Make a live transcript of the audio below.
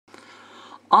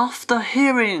After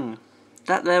hearing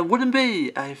that there wouldn't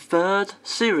be a third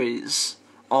series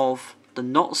of the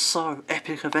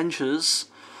not-so-epic adventures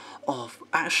of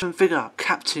action figure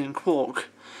Captain Qwark,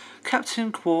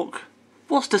 Captain Qwark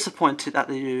was disappointed at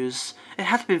the news. It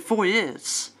had been 4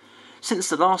 years since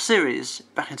the last series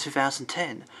back in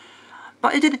 2010,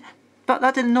 but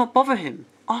that did not bother him.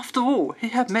 After all, he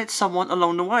had met someone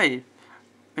along the way,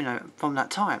 from that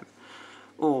time,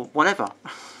 or whatever.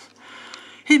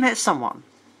 He met someone,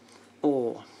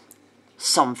 or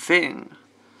something,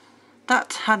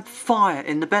 that had fire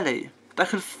in the belly, that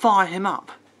could fire him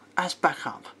up as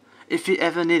backup if he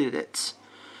ever needed it.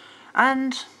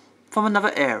 And from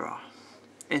another era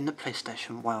in the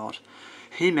PlayStation world,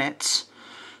 he met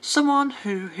someone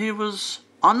who he was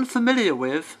unfamiliar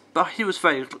with, but he was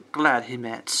very glad he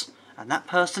met. And that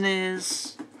person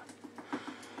is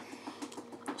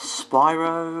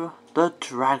Spyro the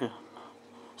Dragon.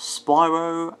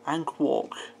 Spyro and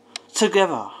Qwark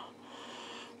together.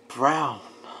 Brown.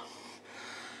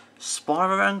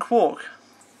 Spyro and Qwark.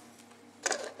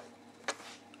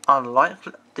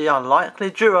 The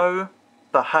unlikely duo,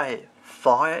 but hey,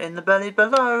 fire in the belly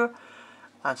below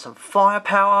and some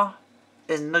firepower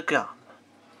in the gun.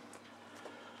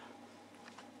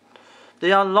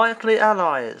 The unlikely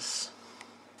allies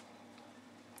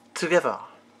together.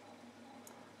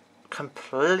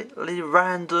 Completely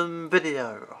random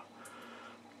video.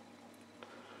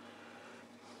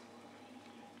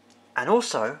 And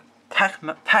also,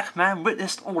 Pac-Man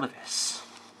witnessed all of this.